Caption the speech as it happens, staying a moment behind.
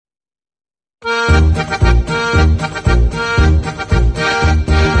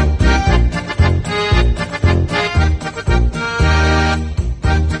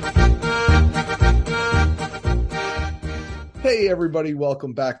everybody.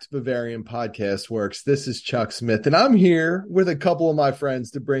 Welcome back to Bavarian Podcast Works. This is Chuck Smith, and I'm here with a couple of my friends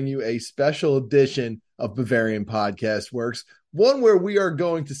to bring you a special edition of Bavarian Podcast Works, one where we are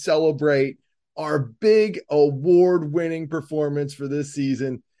going to celebrate our big award-winning performance for this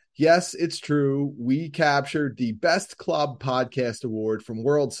season. Yes, it's true. We captured the Best Club Podcast Award from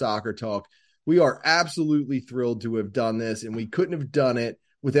World Soccer Talk. We are absolutely thrilled to have done this, and we couldn't have done it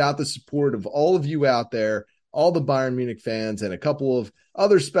without the support of all of you out there, all the Bayern Munich fans, and a couple of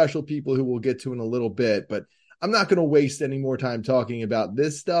other special people who we'll get to in a little bit. But I'm not going to waste any more time talking about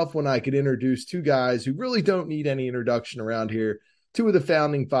this stuff when I could introduce two guys who really don't need any introduction around here, two of the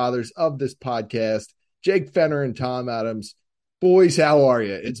founding fathers of this podcast, Jake Fenner and Tom Adams. Boys, how are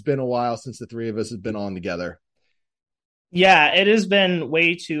you? It's been a while since the three of us have been on together. Yeah, it has been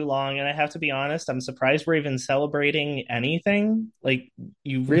way too long, and I have to be honest, I'm surprised we're even celebrating anything. Like,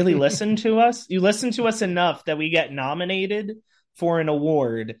 you really listen to us? You listen to us enough that we get nominated for an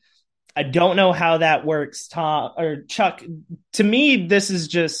award. I don't know how that works, Tom or Chuck. To me, this is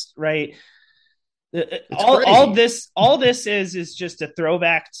just right. All this is just a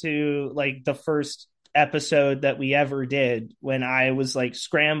throwback to like the first episode that we ever did, when I was like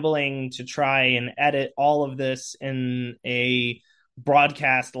scrambling to try and edit all of this in a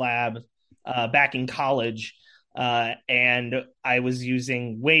broadcast lab back in college, and I was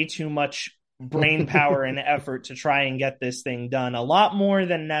using way too much brain power and effort to try and get this thing done, a lot more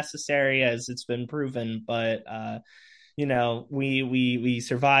than necessary, as it's been proven. But we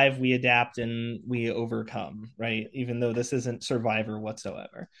survive, we adapt, and we overcome, right? Even though this isn't Survivor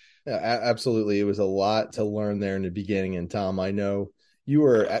whatsoever. Yeah, absolutely. It was a lot to learn there in the beginning. And Tom, I know you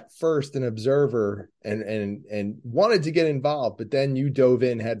were at first an observer and wanted to get involved, but then you dove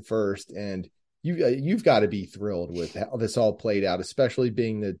in head first, and you've got to be thrilled with how this all played out, especially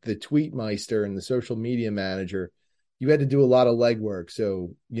being the tweet meister and the social media manager. You had to do a lot of legwork.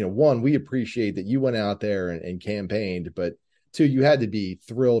 So, one, we appreciate that you went out there and campaigned, but two, you had to be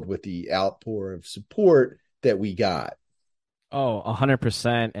thrilled with the outpour of support that we got. Oh,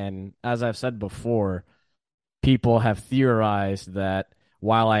 100%. And as I've said before, people have theorized that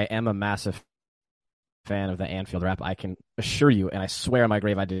while I am a massive fan of the Anfield rap, I can assure you, and I swear on my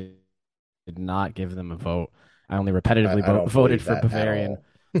grave, I did not give them a vote. I only repetitively voted for Bavarian.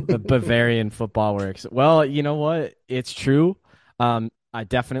 The Bavarian Football Works. Well, you know what? It's true. I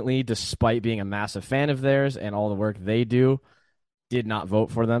definitely, despite being a massive fan of theirs and all the work they do, did not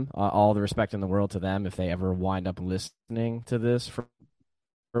vote for them. All the respect in the world to them if they ever wind up listening to this for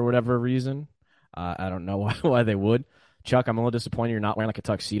whatever reason. I don't know why they would. Chuck, I'm a little disappointed you're not wearing like a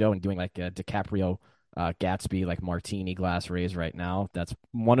tuxedo and doing like a DiCaprio Gatsby like martini glass raise right now. That's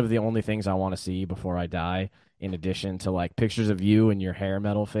one of the only things I want to see before I die, in addition to like pictures of you in your hair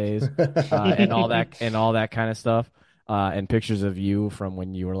metal phase and all that kind of stuff, and pictures of you from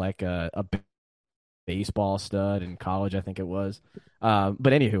when you were like a baseball stud in college, I think it was. But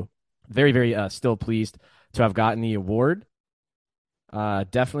anywho, very, very still pleased to have gotten the award.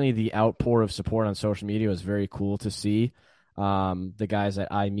 Definitely the outpour of support on social media was very cool to see. The guys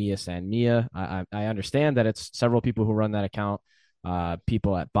at iMia San Mia, I understand that it's several people who run that account,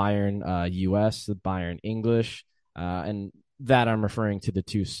 people at Bayern US, the Bayern English, and that I'm referring to the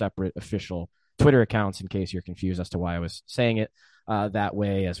two separate official Twitter accounts in case you're confused as to why I was saying it that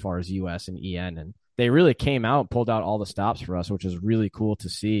way as far as US and EN. And they really came out, pulled out all the stops for us, which is really cool to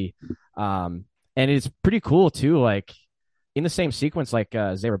see. And it's pretty cool too, like in the same sequence, like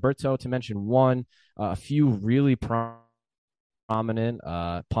Zé Roberto, to mention one, a few really prominent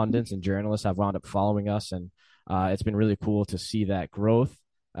pundits and journalists have wound up following us, and it's been really cool to see that growth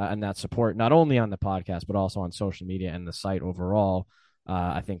and that support, not only on the podcast, but also on social media and the site overall.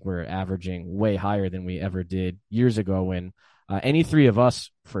 I think we're averaging way higher than we ever did years ago when any three of us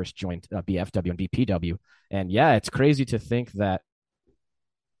first joined BFW and BPW. And yeah, it's crazy to think that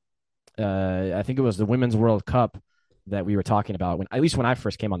I think it was the Women's World Cup that we were talking about, at least when I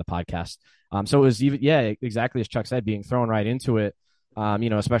first came on the podcast. So it was exactly as Chuck said, being thrown right into it,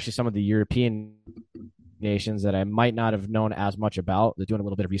 especially some of the European nations that I might not have known as much about. They're doing a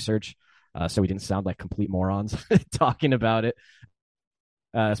little bit of research, so we didn't sound like complete morons talking about it,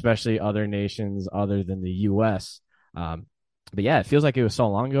 especially other nations other than the U.S. But yeah, it feels like it was so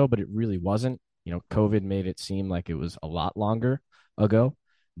long ago, but it really wasn't. COVID made it seem like it was a lot longer ago.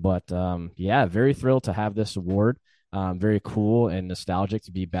 But yeah, very thrilled to have this award. Very cool and nostalgic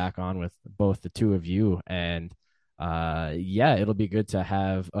to be back on with both the two of you. And yeah, it'll be good to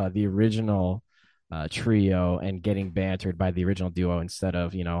have the original trio and getting bantered by the original duo instead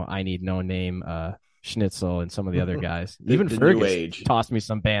of, I Need No Name, Schnitzel, and some of the other guys. Even Fergus tossed me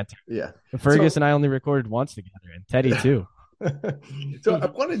some banter. Yeah. Fergus and I only recorded once together, and Teddy too. So I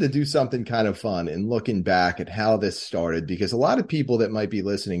wanted to do something kind of fun and looking back at how this started, because a lot of people that might be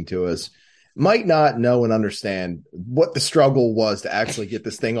listening to us might not know and understand what the struggle was to actually get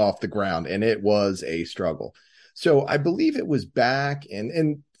this thing off the ground. And it was a struggle. So I believe it was back,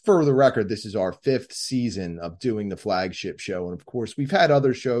 and for the record, this is our 5th season of doing the flagship show. And of course, we've had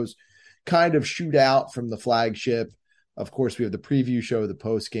other shows kind of shoot out from the flagship. Of course, we have the preview show, the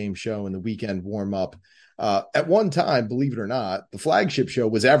post-game show, and the weekend warm-up. At one time, believe it or not, the flagship show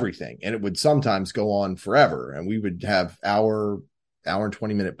was everything, and it would sometimes go on forever. And we would have hour and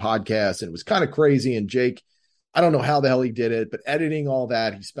 20-minute podcasts, and it was kind of crazy. And Jake, I don't know how the hell he did it, but editing all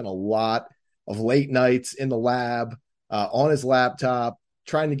that, he spent a lot of late nights in the lab, on his laptop,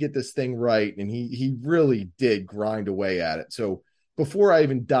 trying to get this thing right. And he really did grind away at it. So before I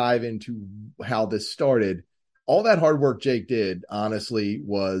even dive into how this started, all that hard work Jake did, honestly,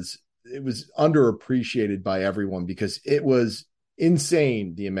 was underappreciated by everyone, because it was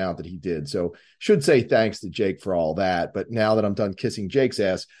insane the amount that he did. So should say thanks to Jake for all that. But now that I'm done kissing Jake's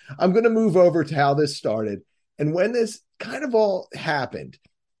ass, I'm going to move over to how this started. And when this kind of all happened,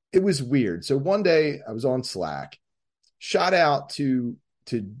 it was weird. So one day I was on Slack, shot out to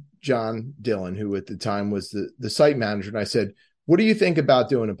John Dillon, who at the time was the site manager. And I said, what do you think about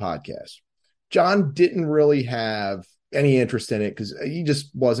doing a podcast? John didn't really have any interest in it because he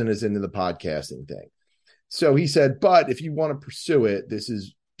just wasn't as into the podcasting thing. So he said, but if you want to pursue it,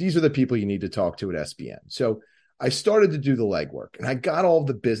 these are the people you need to talk to at SBN. So I started to do the legwork, and I got all of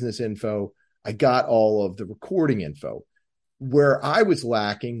the business info. I got all of the recording info. Where I was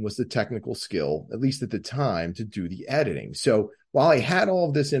lacking was the technical skill, at least at the time, to do the editing. So while I had all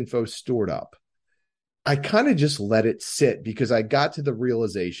of this info stored up, I kind of just let it sit, because I got to the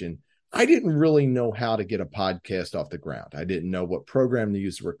realization I didn't really know how to get a podcast off the ground. I didn't know what program to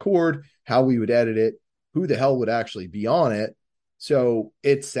use to record, how we would edit it, who the hell would actually be on it. So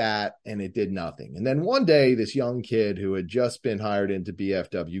it sat and it did nothing. And then one day, this young kid who had just been hired into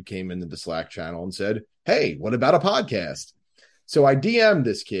BFW came into the Slack channel and said, hey, what about a podcast? So I DM'd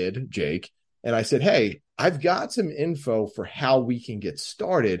this kid, Jake, and I said, hey, I've got some info for how we can get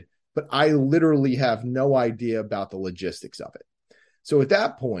started, but I literally have no idea about the logistics of it. So at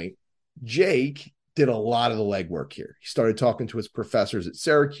that point, Jake did a lot of the legwork here. He started talking to his professors at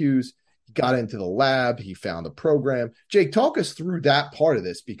Syracuse. He got into the lab. He found a program. Jake, talk us through that part of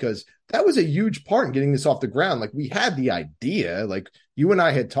this, because that was a huge part in getting this off the ground. Like, we had the idea, like you and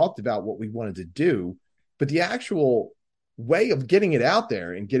I had talked about what we wanted to do, but the actual way of getting it out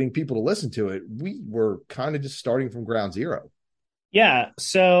there and getting people to listen to it, we were kind of just starting from ground zero. Yeah.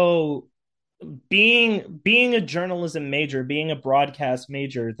 So being a journalism major, being a broadcast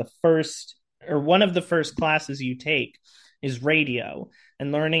major, one of the first classes you take is radio,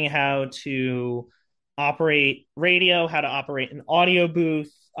 and learning how to operate radio, how to operate an audio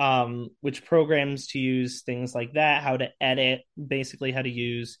booth, which programs to use, things like that, how to edit, basically how to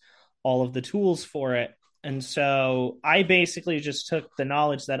use all of the tools for it. And so I basically just took the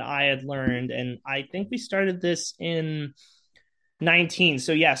knowledge that I had learned, and I think we started this in 19.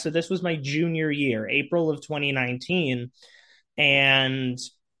 So yeah, so this was my junior year, April of 2019. And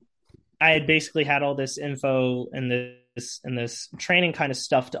I had basically had all this info and this training kind of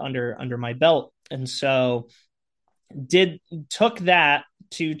stuffed under my belt. And so took that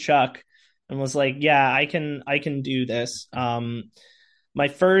to Chuck and was like, yeah, I can do this. Our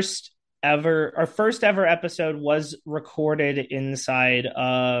first ever episode was recorded inside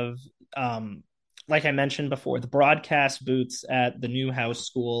of, like I mentioned before, the broadcast booths at the Newhouse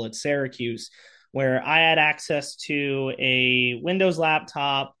School at Syracuse, where I had access to a Windows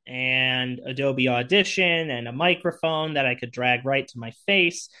laptop and Adobe Audition and a microphone that I could drag right to my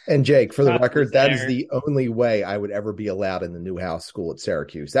face. And Jake, for the record, that is the only way I would ever be allowed in the Newhouse School at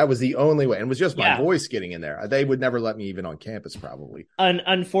Syracuse. That was the only way. And it was just my voice getting in there. They would never let me even on campus, probably.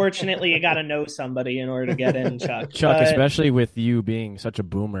 Unfortunately, you got to know somebody in order to get in, Chuck. Chuck, especially with you being such a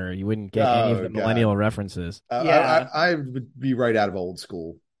boomer, you wouldn't get any of the millennial references. I would be right out of old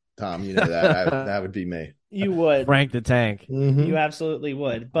school. Tom, you know that. That would be me. You would. Frank the Tank. Mm-hmm. You absolutely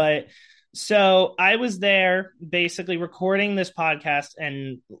would. But so I was there basically recording this podcast,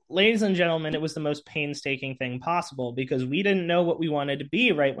 and ladies and gentlemen, it was the most painstaking thing possible, because we didn't know what we wanted to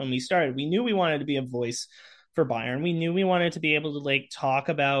be right when we started. We knew we wanted to be a voice for Bayern. We knew we wanted to be able to talk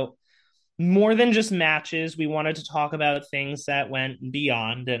about more than just matches. We wanted to talk about things that went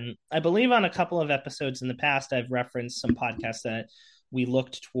beyond. And I believe on a couple of episodes in the past, I've referenced some podcasts that we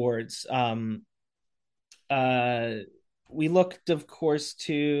looked towards. We looked, of course,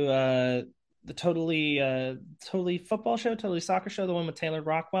 to the Totally Football Show, Totally Soccer Show, the one with Taylor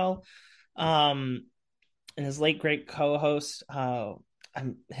Rockwell. and his late great co-host.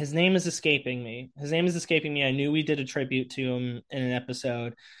 His name is escaping me. I knew we did a tribute to him in an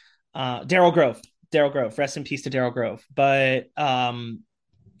episode. Daryl Grove. Daryl Grove. Rest in peace to Daryl Grove. But I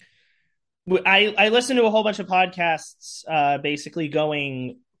listened to a whole bunch of podcasts, basically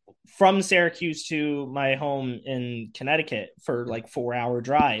going from Syracuse to my home in Connecticut for like 4-hour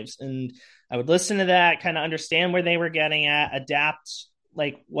drives. And I would listen to that, kind of understand where they were getting at, adapt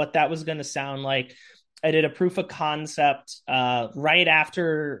like what that was going to sound like. I did a proof of concept right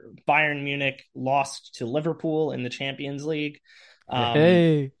after Bayern Munich lost to Liverpool in the Champions League.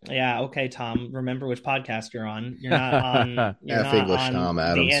 Hey. Yeah, okay, Tom. Remember which podcast you're on. You're not on. You're F not English on Tom the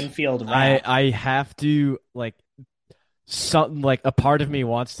Adams. Anfield rap. I have to like something like a part of me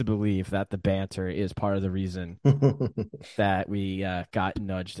wants to believe that the banter is part of the reason that we got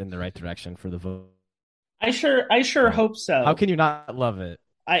nudged in the right direction for the vote. I sure hope so. How can you not love it?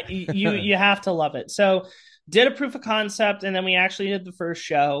 You have to love it. So did a proof of concept, and then we actually did the first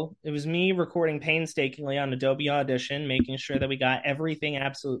show. It was me recording painstakingly on Adobe Audition, making sure that we got everything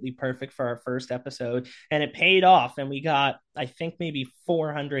absolutely perfect for our first episode, and it paid off. And we got, I think, maybe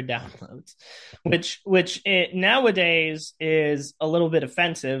 400 downloads, which nowadays is a little bit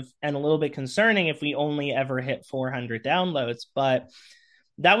offensive and a little bit concerning if we only ever hit 400 downloads, but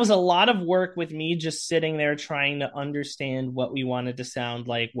that was a lot of work with me just sitting there trying to understand what we wanted to sound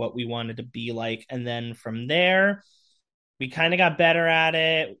like, what we wanted to be like. And then from there, we kind of got better at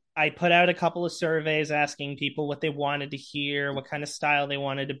it. I put out a couple of surveys asking people what they wanted to hear, what kind of style they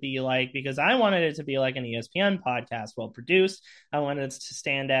wanted to be like, because I wanted it to be like an ESPN podcast, well produced. I wanted it to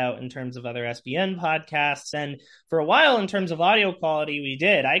stand out in terms of other SBN podcasts. And for a while, in terms of audio quality, we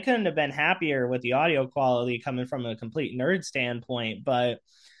did. I couldn't have been happier with the audio quality coming from a complete nerd standpoint. But,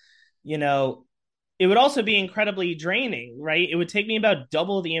 you know, it would also be incredibly draining, right? It would take me about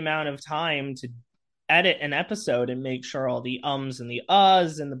double the amount of time to edit an episode and make sure all the ums and the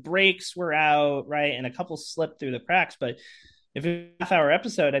uhs and the breaks were out, right? And a couple slipped through the cracks. But if it's a half-hour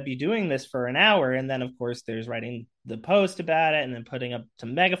episode, I'd be doing this for an hour. And then, of course, there's writing the post about it and then putting up to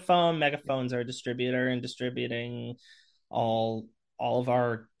Megaphone. Megaphone's our distributor and distributing all of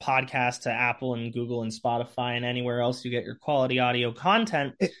our podcasts to Apple and Google and Spotify and anywhere else you get your quality audio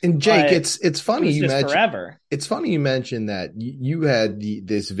content. And Jake, it's funny you mentioned forever. It's funny you mentioned that you had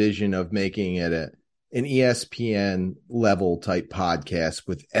this vision of making it an ESPN level type podcast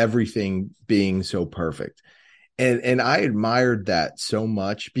with everything being so perfect. And I admired that so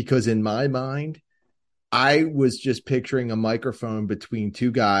much because in my mind, I was just picturing a microphone between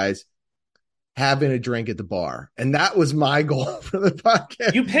two guys having a drink at the bar. And that was my goal for the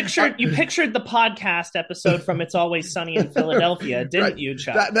podcast. You pictured the podcast episode from It's Always Sunny in Philadelphia, didn't right. you,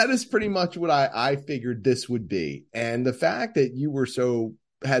 Chuck? That is pretty much what I figured this would be. And the fact that you were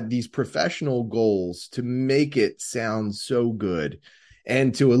had these professional goals to make it sound so good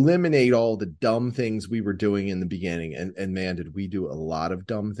and to eliminate all the dumb things we were doing in the beginning. And man, did we do a lot of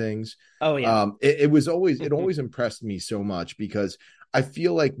dumb things. Oh yeah. It always impressed me so much because I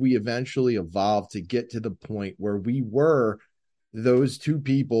feel like we eventually evolved to get to the point where we were those two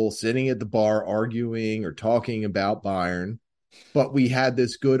people sitting at the bar arguing or talking about Bayern, but we had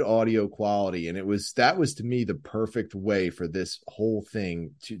this good audio quality. And that was to me the perfect way for this whole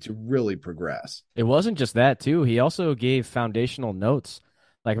thing to really progress. It wasn't just that too. He also gave foundational notes.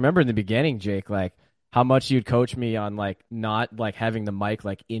 Like, remember in the beginning, Jake, like how much you'd coach me on like not like having the mic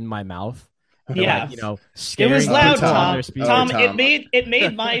like in my mouth. Yeah, like, it was loud, Tom. Tom, it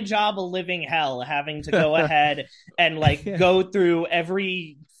made my job a living hell having to go ahead and like go through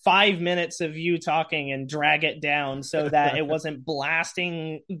every 5 minutes of you talking and drag it down so that it wasn't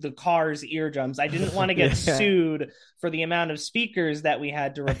blasting the car's eardrums. I didn't want to get sued for the amount of speakers that we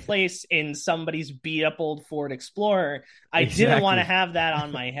had to replace in somebody's beat up old Ford Explorer. I didn't want to have that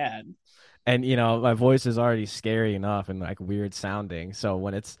on my head. And my voice is already scary enough and like weird sounding. So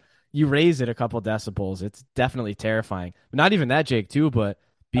when you raise it a couple decibels, it's definitely terrifying. Not even that, Jake, too, but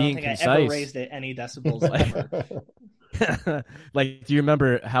being concise. I ever raised it any decibels ever. Like, do you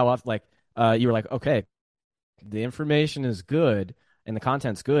remember how often, like, you were like, okay, the information is good and the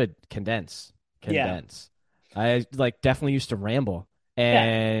content's good, condense. Yeah. I like definitely used to ramble,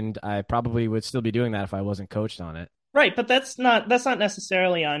 and I probably would still be doing that if I wasn't coached on it. Right, but that's not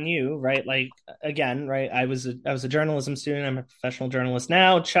necessarily on you, right? Like, again, right, I was a journalism student. I'm a professional journalist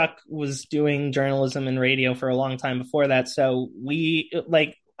now. Chuck was doing journalism and radio for a long time before that. So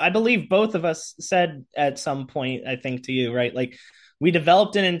I believe both of us said at some point, I think to you, right? Like, we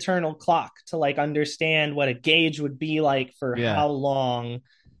developed an internal clock to like understand what a gauge would be like for how long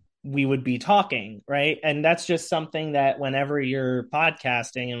we would be talking, right? And that's just something that whenever you're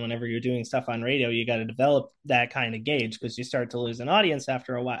podcasting and whenever you're doing stuff on radio, you got to develop that kind of gauge because you start to lose an audience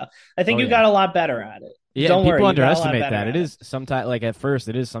after a while. I think you got a lot better at it. Yeah, Don't worry, people underestimate that. It is sometimes, like, at first,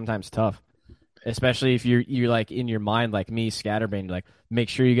 it is sometimes tough, especially if you're like in your mind, like me, scatterbrained, like make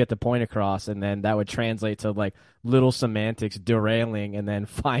sure you get the point across, and then that would translate to like little semantics derailing, and then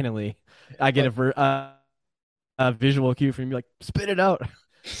finally, I get a visual cue from you, like spit it out.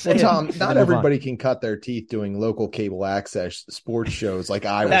 Well, Tom, not everybody can cut their teeth doing local cable access sports shows like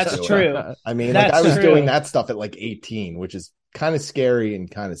I was That's doing. true. I mean, like I was doing that stuff at like 18, which is kind of scary and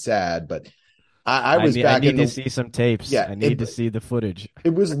kind of sad, but I need to see some tapes. Yeah, I need to see the footage.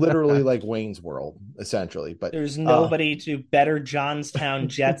 It was literally like Wayne's World, essentially. But there's nobody to better Johnstown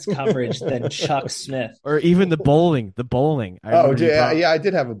Jets coverage than Chuck Smith, or even the bowling. I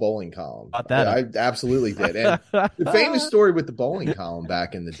did have a bowling column. I absolutely did. And the famous story with the bowling column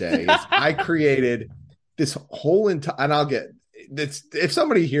back in the day is I created this whole entire, and I'll get this if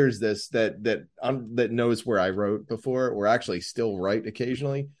somebody hears this that knows where I wrote before, or actually still write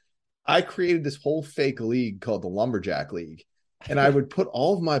occasionally. I created this whole fake league called the Lumberjack League, and I would put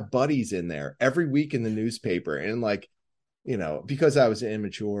all of my buddies in there every week in the newspaper. And like, you know, because I was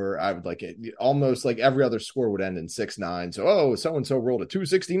immature, I would like it almost like every other score would end in 6-9. So, so-and-so rolled a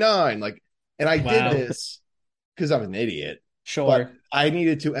 269. Like, and I did this because I'm an idiot. Sure. But I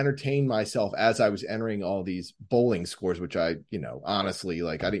needed to entertain myself as I was entering all these bowling scores, which I, you know, honestly,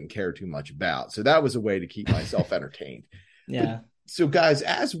 like I didn't care too much about. So that was a way to keep myself entertained. Yeah. So, guys,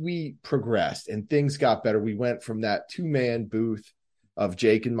 as we progressed and things got better, we went from that 2-man booth of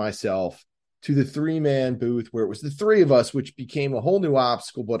Jake and myself to the 3-man booth where it was the three of us, which became a whole new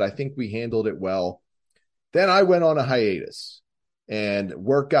obstacle, but I think we handled it well. Then I went on a hiatus and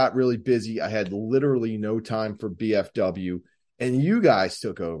work got really busy. I had literally no time for BFW, and you guys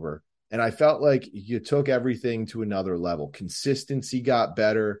took over. And I felt like you took everything to another level. Consistency got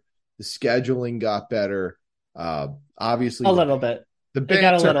better. The scheduling got better. Obviously a little bit. The banter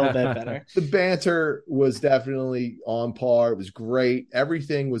got a little bit better. The banter was definitely on par. It was great.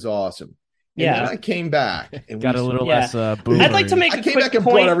 Everything was awesome. And then I came back and got a little less boomery. I'd like to make a quick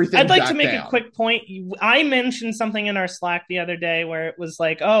point. A quick point. I mentioned something in our Slack the other day where it was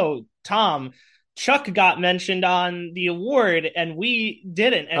like, "Oh, Tom, Chuck got mentioned on the award and we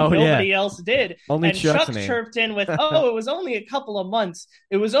didn't, and nobody else did." Only and Chuck chirped in with, "Oh, it was only a couple of months.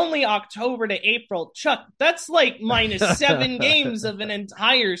 It was only October to April." Chuck, that's like minus 7 games of an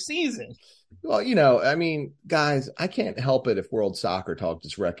entire season. Well, you know, I mean, guys, I can't help it if World Soccer Talk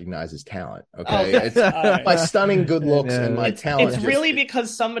just recognizes talent. Okay, it's my stunning good looks and my talent. It's really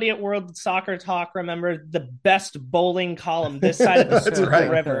because somebody at World Soccer Talk remembered the best bowling column this side of the Schuylkill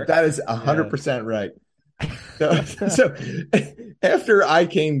River. That is 100% right. So after I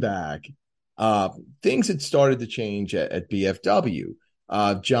came back, things had started to change at BFW.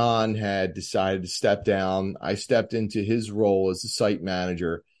 John had decided to step down. I stepped into his role as the site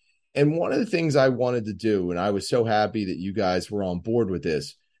manager. And one of the things I wanted to do, and I was so happy that you guys were on board with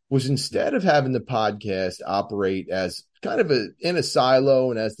this, was instead of having the podcast operate as kind of in a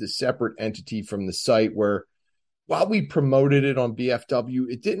silo and as this separate entity from the site where while we promoted it on BFW,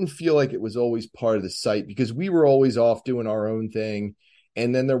 it didn't feel like it was always part of the site because we were always off doing our own thing.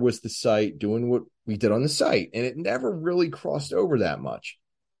 And then there was the site doing what we did on the site, and it never really crossed over that much.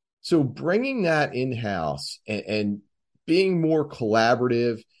 So bringing that in-house and being more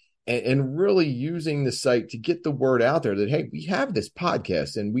collaborative and really using the site to get the word out there that, hey, we have this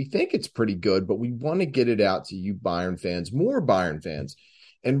podcast and we think it's pretty good, but we want to get it out to you Bayern fans, more Bayern fans,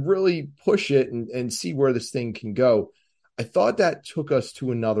 and really push it and see where this thing can go. I thought that took us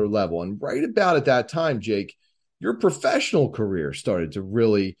to another level. And right about at that time, Jake, your professional career started to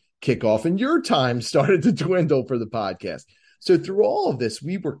really kick off and your time started to dwindle for the podcast. So through all of this,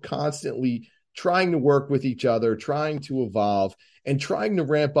 we were constantly trying to work with each other, trying to evolve, and trying to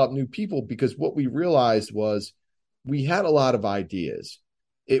ramp up new people, because what we realized was we had a lot of ideas.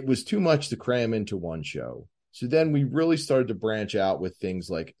 It was too much to cram into one show. So then we really started to branch out with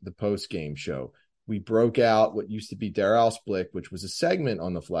things like the post-game show. We broke out what used to be Der Ausblick, which was a segment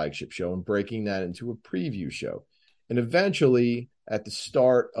on the flagship show, and breaking that into a preview show. And eventually, at the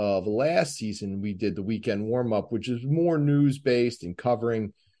start of last season, we did the weekend warm-up, which is more news-based and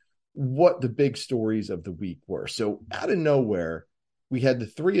covering what the big stories of the week were. So out of nowhere, we had the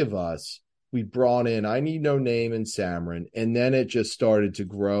three of us. We brought in I Need No Name and Samron, and then it just started to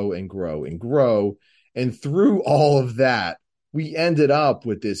grow and grow and grow. And through all of that, we ended up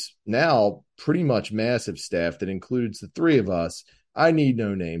with this now pretty much massive staff that includes the three of us, I Need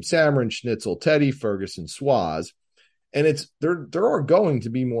No Name, Samron, Schnitzel, Teddy, Ferguson, Swaz. And there are going to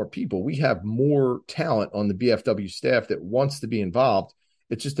be more people. We have more talent on the BFW staff that wants to be involved.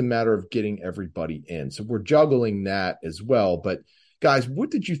 It's just a matter of getting everybody in. So we're juggling that as well. But guys,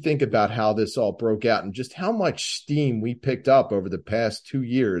 what did you think about how this all broke out and just how much steam we picked up over the past 2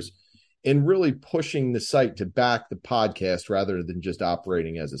 years in really pushing the site to back the podcast rather than just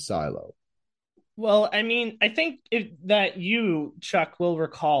operating as a silo? Well, I mean, I think that you, Chuck, will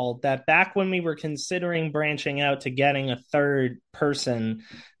recall that back when we were considering branching out to getting a third person,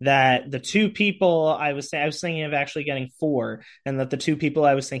 that the two people I was thinking of actually getting four, and that the two people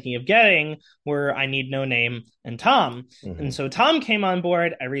I was thinking of getting were I Need No Name and Tom. Mm-hmm. And so Tom came on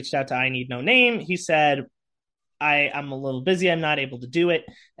board. I reached out to I Need No Name. He said, I'm a little busy. I'm not able to do it.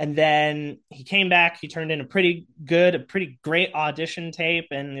 And then he came back. He turned in a pretty great audition tape.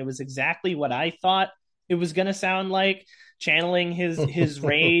 And it was exactly what I thought it was going to sound like, channeling his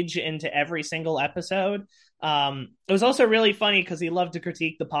rage into every single episode. It was also really funny because he loved to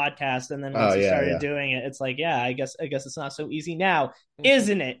critique the podcast. And then once he started doing it, it's like, yeah, I guess it's not so easy now,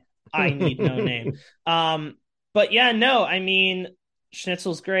 isn't it? I Need No Name. But yeah, no, I mean,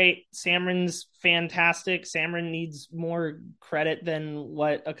 Schnitzel's great. Samron's fantastic. Samron needs more credit than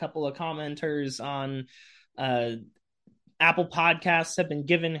what a couple of commenters on Apple Podcasts have been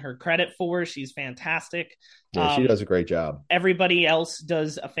given her credit for. She's fantastic. Yeah, she does a great job. Everybody else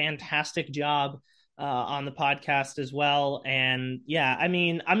does a fantastic job on the podcast as well. And yeah, I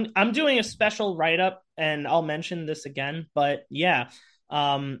mean, I'm doing a special write-up, and I'll mention this again, but yeah,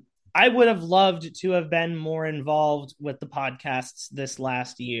 I would have loved to have been more involved with the podcasts this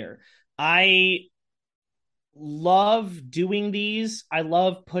last year. I love doing these. I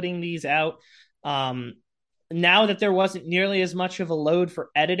love putting these out. Now that there wasn't nearly as much of a load for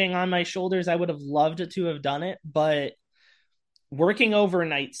editing on my shoulders, I would have loved to have done it. But working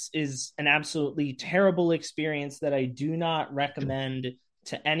overnights is an absolutely terrible experience that I do not recommend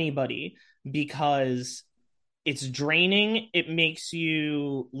to anybody, because it's draining. It makes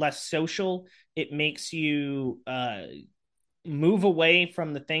you less social. It makes you move away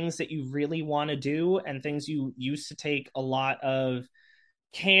from the things that you really want to do and things you used to take a lot of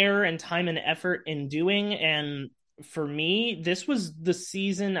care and time and effort in doing. And for me, this was the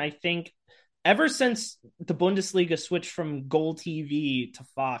season, I think, ever since the Bundesliga switched from Goal TV to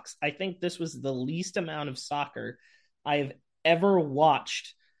Fox, I think this was the least amount of soccer I've ever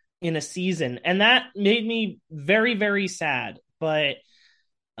watched in a season, and that made me very, very sad. But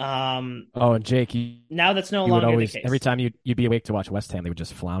and Jake, now that's no longer the case. Every time you'd be awake to watch West Ham, they would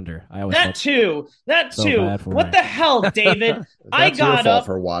just flounder. I always that too. What the hell, David? I got up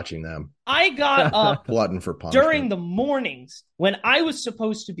for watching them. I got up glutton for punishment during the mornings when I was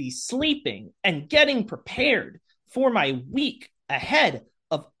supposed to be sleeping and getting prepared for my week ahead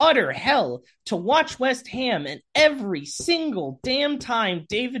of utter hell to watch West Ham, and every single damn time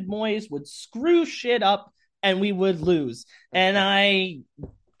David Moyes would screw shit up and we would lose. And I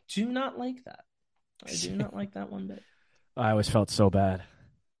do not like that. I do not like that one bit. I always felt so bad.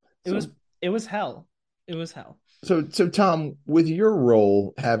 It was hell. It was hell. So Tom, with your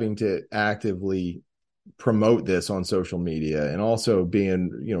role having to actively promote this on social media and also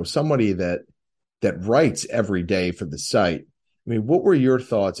being, somebody that writes every day for the site, I mean, what were your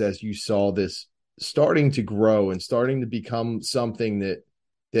thoughts as you saw this starting to grow and starting to become something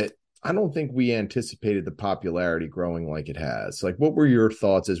that I don't think we anticipated the popularity growing like it has? Like, what were your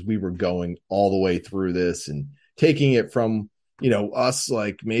thoughts as we were going all the way through this and taking it from, us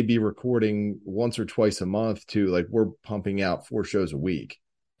like maybe recording once or twice a month to like we're pumping out 4 shows a week?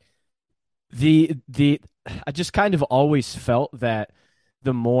 I just kind of always felt that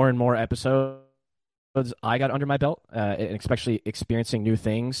the more and more episodes I got under my belt, and especially experiencing new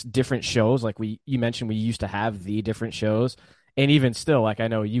things, different shows. Like you mentioned, we used to have the different shows, and even still, like I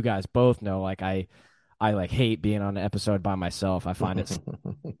know you guys both know, like I like hate being on an episode by myself. I find it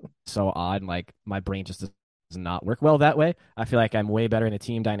so odd, and like my brain just does not work well that way. I feel like I'm way better in a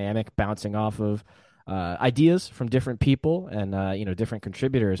team dynamic, bouncing off of ideas from different people and different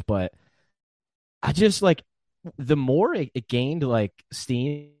contributors. But I just like the more it gained like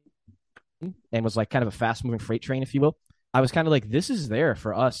steam and was like kind of a fast moving freight train, if you will, I was kind of like, this is there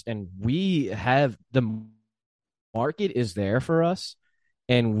for us. And we have the market is there for us,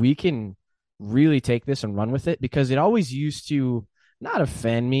 and we can really take this and run with it, because it always used to not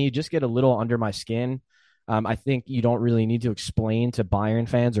offend me, just get a little under my skin. I think you don't really need to explain to Bayern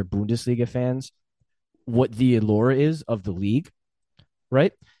fans or Bundesliga fans what the allure is of the league,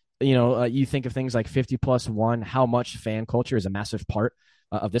 right? You think of things like 50+1, how much fan culture is a massive part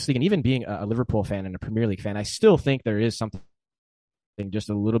of this league. And even being a Liverpool fan and a Premier League fan, I still think there is something just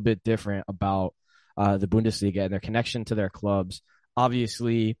a little bit different about the Bundesliga and their connection to their clubs.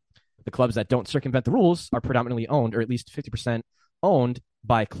 Obviously, the clubs that don't circumvent the rules are predominantly owned, or at least 50% owned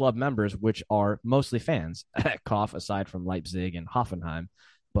by club members, which are mostly fans, cough aside from Leipzig and Hoffenheim.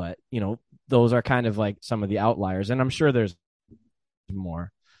 But, those are kind of like some of the outliers. And I'm sure there's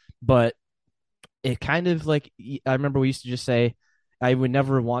more. But it kind of like, I remember we used to just say, I would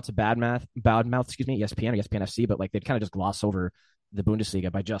never want to badmouth, ESPN or ESPN FC, but like they'd kind of just gloss over the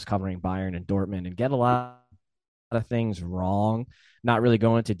Bundesliga by just covering Bayern and Dortmund and get a lot of things wrong, not really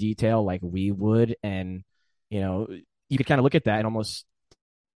go into detail like we would. And, you could kind of look at that and almost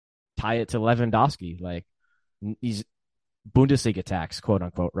tie it to Lewandowski, like he's Bundesliga tax, quote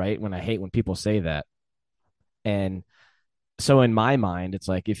unquote, right? When I hate when people say that. And so in my mind, it's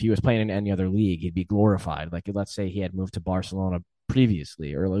like if he was playing in any other league, he'd be glorified. Like let's say he had moved to Barcelona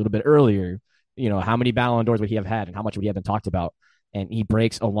previously or a little bit earlier, how many Ballon d'Ors would he have had and how much would he have been talked about? And he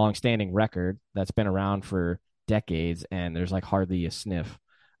breaks a long-standing record that's been around for decades, and there's like hardly a sniff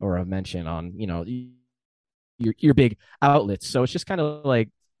or a mention on, your big outlets. So it's just kind of like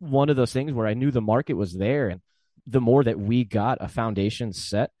one of those things where I knew the market was there, and the more that we got a foundation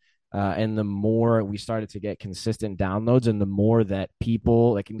set, and the more we started to get consistent downloads, and the more that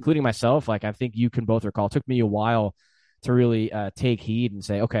people, like including myself, like I think you can both recall, it took me a while to really take heed and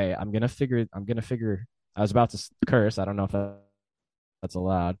say, okay, I'm gonna figure. I was about to curse. I don't know if that's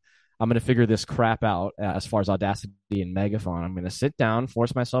allowed. I'm gonna figure this crap out as far as Audacity and Megaphone. I'm gonna sit down,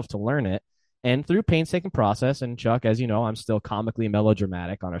 force myself to learn it, and through painstaking process. And Chuck, as you know, I'm still comically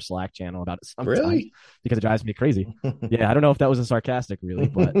melodramatic on our Slack channel about it sometimes, really, because it drives me crazy. Yeah, I don't know if that was a sarcastic, really,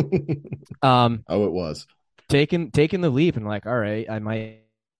 but oh, it was taking the leap and like, all right, I might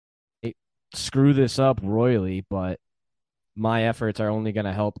screw this up royally, but my efforts are only going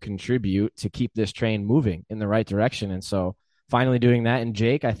to help contribute to keep this train moving in the right direction. And so finally doing that. And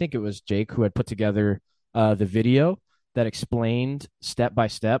Jake, I think it was Jake who had put together the video that explained step by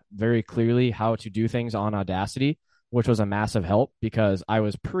step very clearly how to do things on Audacity, which was a massive help because I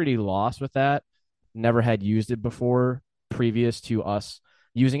was pretty lost with that. Never had used it before previous to us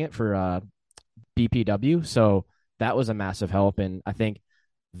using it for BPW. So that was a massive help. And I think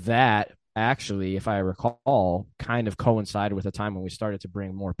that actually, if I recall, kind of coincided with a time when we started to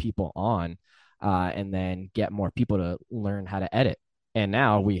bring more people on and then get more people to learn how to edit. And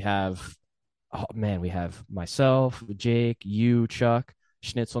now we have, we have myself, Jake, you, Chuck.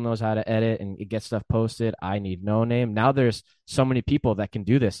 Schnitzel knows how to edit and get stuff posted. I need No Name. Now there's so many people that can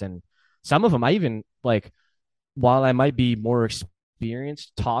do this. And some of them, I even like, while I might be more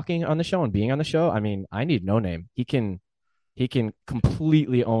experienced talking on the show and being on the show, I mean, I need No Name. He can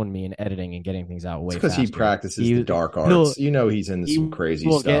completely own me in editing and getting things out way faster. Because he practices the dark arts. He's into some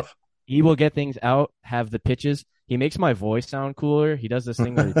crazy stuff. He will get things out, have the pitches. He makes my voice sound cooler. He does this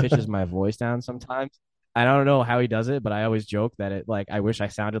thing where he pitches my voice down sometimes. I don't know how he does it, but I always joke that I wish I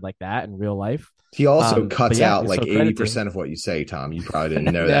sounded like that in real life. He also cuts out like 80% of what you say, Tom. You probably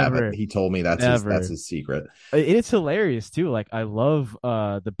didn't know that, but he told me that's his secret. It's hilarious too. Like I love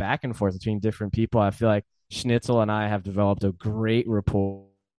the back and forth between different people. I feel like Schnitzel and I have developed a great rapport,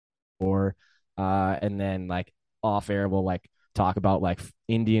 and then like off air we'll like talk about like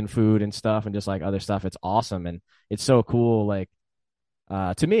Indian food and stuff and just like other stuff. It's awesome and it's so cool. Like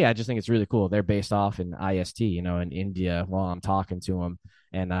to me, I just think it's really cool. They're based off in IST, in India while I'm talking to them,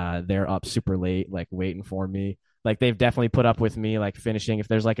 and they're up super late, like waiting for me. Like they've definitely put up with me, like finishing. If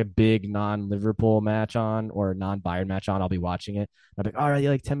there's like a big non-Liverpool match on or non-Bayern match on, I'll be watching it. I'll be like, all right,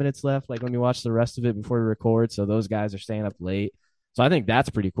 like 10 minutes left. Like let me watch the rest of it before we record. So those guys are staying up late. So I think that's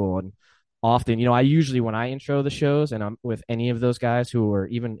pretty cool. And often, I usually, when I intro the shows and I'm with any of those guys who are,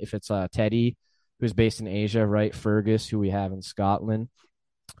 even if it's Teddy, who's based in Asia, right? Fergus, who we have in Scotland.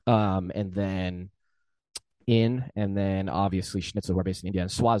 And then obviously Schnitzel, who are based in India,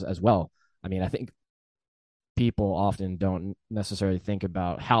 and Swaz as well. I mean, I think people often don't necessarily think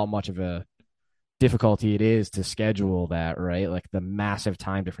about how much of a difficulty it is to schedule that, right? Like the massive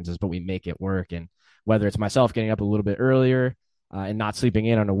time differences, but we make it work. And whether it's myself getting up a little bit earlier and not sleeping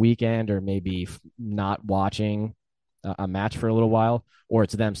in on a weekend, or maybe not watching a match for a little while, or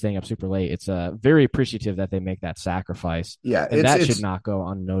it's them staying up super late, it's very appreciative that they make that sacrifice. Yeah, and that should not go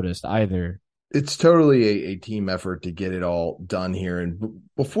unnoticed either. It's totally a team effort to get it all done here. And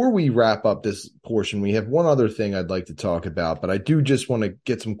before we wrap up this portion, we have one other thing I'd like to talk about, but I do just want to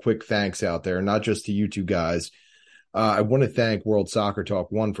get some quick thanks out there, not just to you two guys. I want to thank World Soccer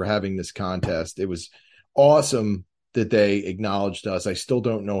Talk 1 for having this contest. It was awesome that they acknowledged us. I still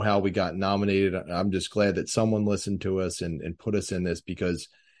don't know how we got nominated. I'm just glad that someone listened to us and put us in this, because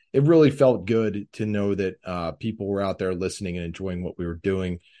it really felt good to know that people were out there listening and enjoying what we were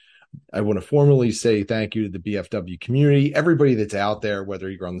doing. I want to formally say thank you to the BFW community, everybody that's out there, whether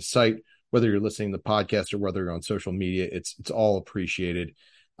you're on the site, whether you're listening to the podcast, or whether you're on social media. It's all appreciated.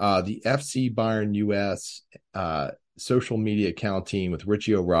 The FC Bayern US social media account team with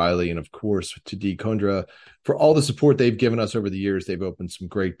Richie O'Reilly, and of course to D Kundra, for all the support they've given us over the years. They've opened some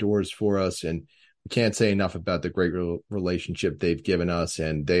great doors for us, and we can't say enough about the great relationship they've given us,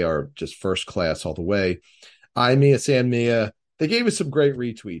 and they are just first class all the way. Mia San Mia, they gave us some great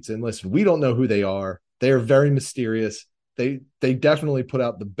retweets, and listen, we don't know who they are. They are very mysterious. They definitely put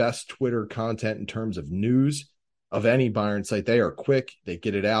out the best Twitter content in terms of news of any Bayern site. They are quick. They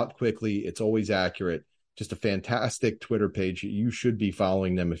get it out quickly. It's always accurate. Just a fantastic Twitter page. You should be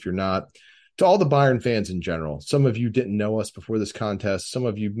following them if you're not. To all the Bayern fans in general, some of you didn't know us before this contest. Some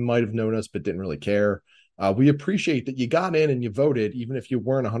of you might have known us but didn't really care. We appreciate that you got in and you voted, even if you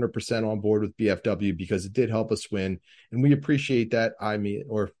weren't 100% on board with BFW, because it did help us win. And we appreciate that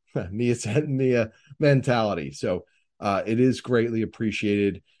Mia mentality. So it is greatly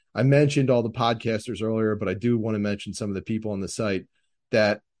appreciated. I mentioned all the podcasters earlier, but I do want to mention some of the people on the site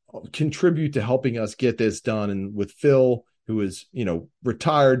that contribute to helping us get this done. And with Phil, who is,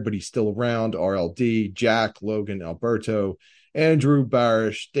 retired, but he's still around, RLD, Jack, Logan, Alberto, Andrew,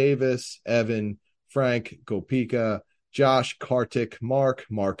 Barish, Davis, Evan, Frank, Gopika, Josh, Kartik,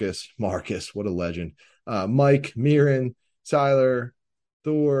 Marcus, what a legend, Mike, Miran, Tyler,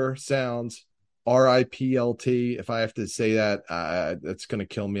 Thor, Sounds, RIPLT. If I have to say that, that's going to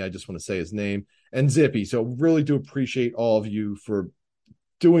kill me. I just want to say his name, and Zippy. So really do appreciate all of you for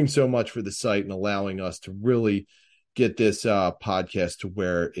doing so much for the site and allowing us to really get this podcast to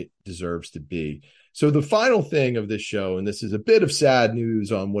where it deserves to be. So the final thing of this show, and this is a bit of sad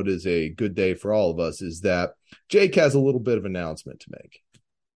news on what is a good day for all of us, is that Jake has a little bit of announcement to make.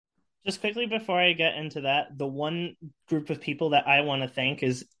 Just quickly before I get into that, the one group of people that I want to thank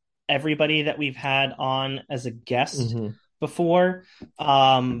is everybody that we've had on as a guest before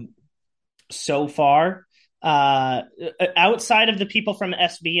so far. Outside of the people from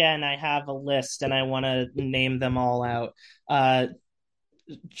SBN, I have a list and I want to name them all out.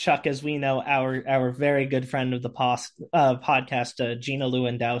 Chuck, as we know, our very good friend of the podcast, Gina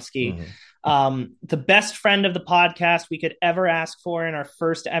Lewandowski, the best friend of the podcast we could ever ask for, and our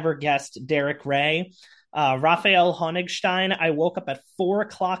first ever guest, Derek Ray. Raphael Honigstein. I woke up at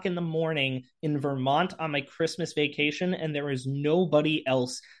 4:00 in the morning in Vermont on my Christmas vacation, and there is nobody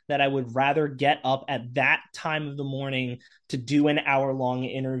else that I would rather get up at that time of the morning to do an hour-long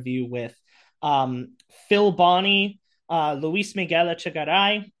interview with. Phil Bonney, Luis Miguel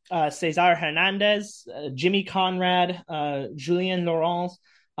Echegaray, Cesar Hernandez, Jimmy Conrad, Julien Laurent,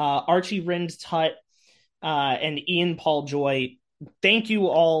 Archie Rind-Tutt, and Ian Paul Joy. Thank you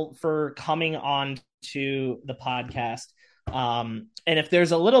all for coming on to the podcast. And if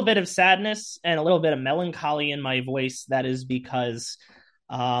there's a little bit of sadness and a little bit of melancholy in my voice, that is because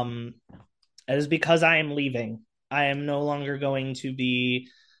I am leaving. I am no longer going to be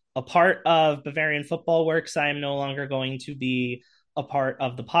a part of Bavarian Football Works. I am no longer going to be a part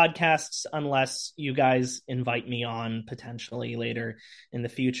of the podcasts unless you guys invite me on potentially later in the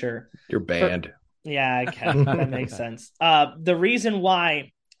future. You're banned. Yeah, I can. That makes sense. The reason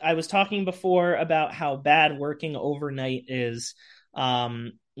why I was talking before about how bad working overnight is, now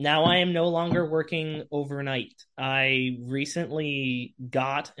I am no longer working overnight. I recently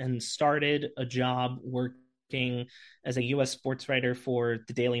got and started a job working as a U.S. sports writer for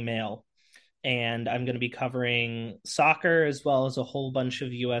the Daily Mail. And I'm going to be covering soccer as well as a whole bunch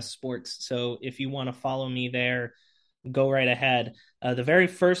of U.S. sports. So if you want to follow me there, go right ahead. The very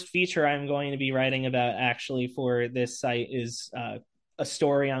first feature I'm going to be writing about actually for this site is a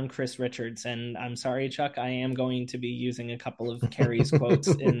story on Chris Richards. And I'm sorry, Chuck, I am going to be using a couple of Kerry's quotes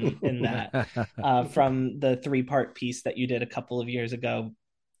in that from the 3-part piece that you did a couple of years ago.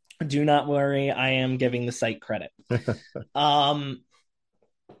 Do not worry, I am giving the site credit. I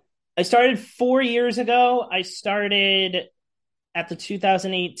started 4 years ago. I started at the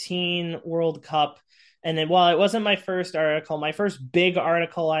 2018 World Cup. And then while it wasn't my first article, my first big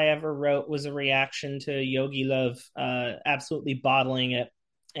article I ever wrote was a reaction to Yogi Löw absolutely bottling it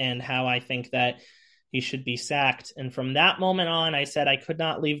and how I think that he should be sacked. And from that moment on, I said I could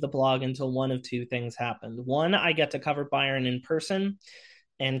not leave the blog until one of two things happened. One, I get to cover Bayern in person.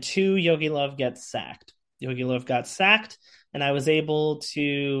 And two, Yogi Löw gets sacked. Yogi Löw got sacked, and I was able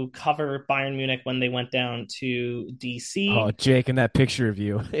to cover Bayern Munich when they went down to DC. Oh, Jake, and that picture of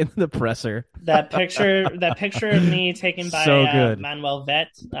you in the presser. That picture of me taken by so good. Manuel Vet,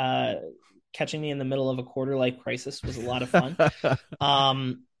 catching me in the middle of a quarter-life crisis was a lot of fun.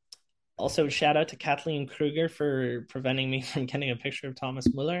 Also, shout out to Kathleen Kruger for preventing me from getting a picture of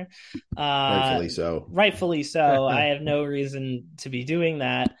Thomas Muller. Rightfully so. Rightfully so. I have no reason to be doing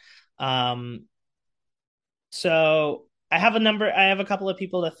that. So I have a couple of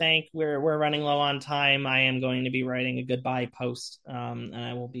people to thank. We're running low on time. I am going to be writing a goodbye post, and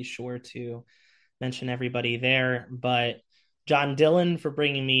I will be sure to mention everybody there. But John Dillon for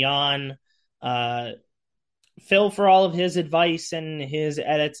bringing me on. Phil for all of his advice and his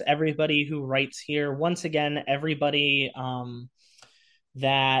edits, everybody who writes here. Once again, everybody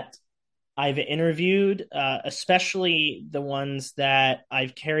that I've interviewed, especially the ones that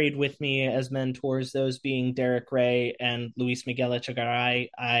I've carried with me as mentors, those being Derek Ray and Luis Miguel Echegaray.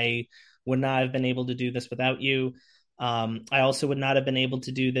 I would not have been able to do this without you. I also would not have been able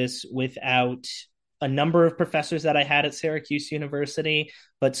to do this without a number of professors that I had at Syracuse University,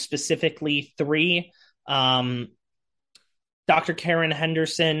 but specifically three. Dr. Karen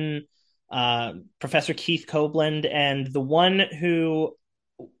Henderson, Professor Keith Copeland, and one of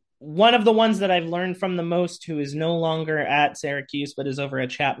the ones that I've learned from the most, who is no longer at Syracuse but is over at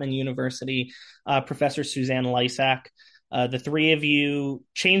Chapman University, Professor Suzanne Lysak. The three of you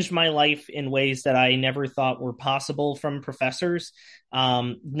changed my life in ways that I never thought were possible from professors,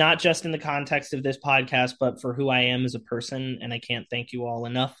 not just in the context of this podcast, but for who I am as a person, and I can't thank you all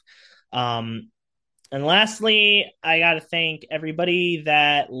enough. And lastly, I got to thank everybody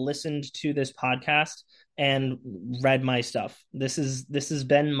that listened to this podcast and read my stuff. This has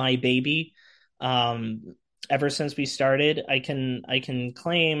been my baby. Ever since we started, I can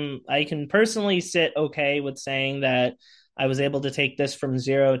personally sit okay with saying that I was able to take this from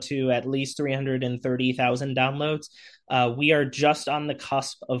 0 to at least 330,000 downloads. We are just on the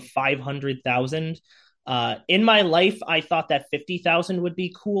cusp of 500,000. In my life, I thought that 50,000 would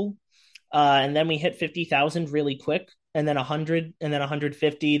be cool. And then we hit 50,000 really quick, and then 100, and then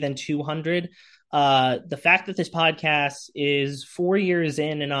 150, then 200. The fact that this podcast is 4 years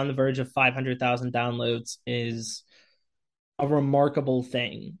in and on the verge of 500,000 downloads is a remarkable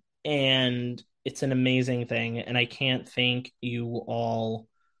thing. And it's an amazing thing. And I can't thank you all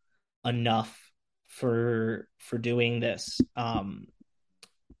enough for doing this.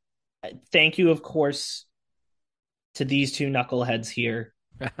 Thank you, of course, to these two knuckleheads here.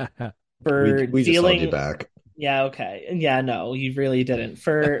 For we just held you back. Yeah, okay. Yeah, no, you really didn't.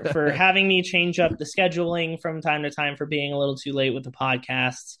 For having me change up the scheduling from time to time, for being a little too late with the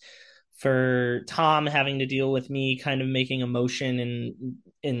podcasts, for Tom having to deal with me kind of making a motion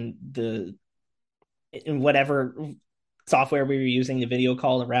in whatever software we were using, the video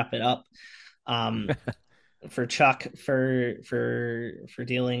call to wrap it up. For Chuck for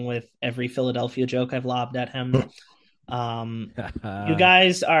dealing with every Philadelphia joke I've lobbed at him. You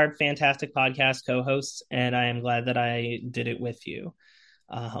guys are fantastic podcast co-hosts, and I am glad that I did it with you.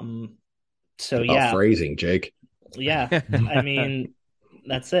 So yeah, phrasing, Jake. Yeah, I mean,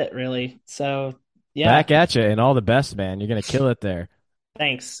 that's it, really. So yeah, back at you, and all the best, man. You're gonna kill it there.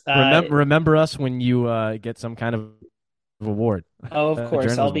 Thanks. Remember us when you get some kind of award. Oh, of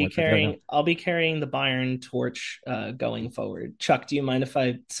course. I'll be carrying the Bayern torch going forward. Chuck, do you mind if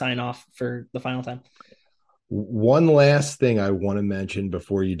I sign off for the final time? One last thing I want to mention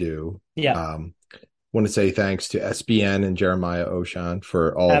before you do. Yeah. Want to say thanks to SBN and Jeremiah Oshan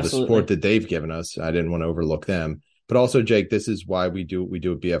for all of the support that they've given us. I didn't want to overlook them. But also, Jake, this is why we do what we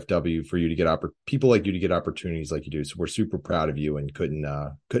do at BFW, for you to get people like you to get opportunities like you do. So we're super proud of you and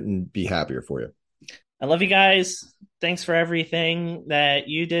couldn't be happier for you. I love you guys. Thanks for everything that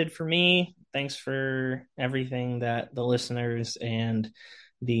you did for me. Thanks for everything that the listeners and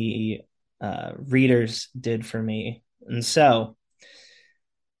the readers did for me. And so,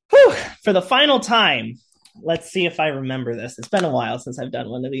 for the final time, let's see if I remember this. It's been a while since I've done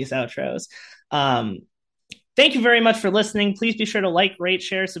one of these outros. Thank you very much for listening. Please be sure to like, rate,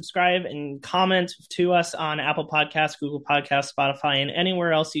 share, subscribe, and comment to us on Apple Podcasts, Google Podcasts, Spotify, and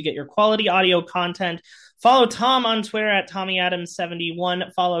anywhere else you get your quality audio content. Follow Tom on Twitter at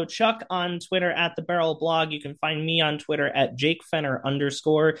TommyAdams71. Follow Chuck on Twitter at The Barrel Blog. You can find me on Twitter at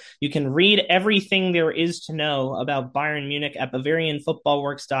JakeFenner_. You can read everything there is to know about Bayern Munich at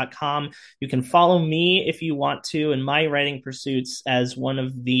BavarianFootballWorks.com. You can follow me if you want to in my writing pursuits as one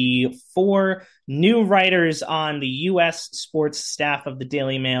of the 4 new writers on the U.S. sports staff of the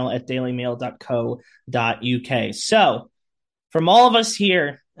Daily Mail at dailymail.co.uk. So, from all of us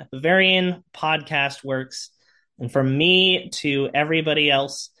here at Bavarian Podcast Works, and from me to everybody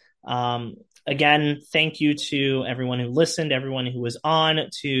else, again, thank you to everyone who listened, everyone who was on,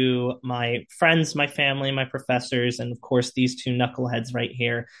 to my friends, my family, my professors, and of course, these two knuckleheads right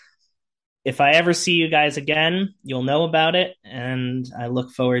here. if I ever see you guys again, you'll know about it, and I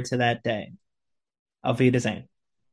look forward to that day. Auf Wiedersehen.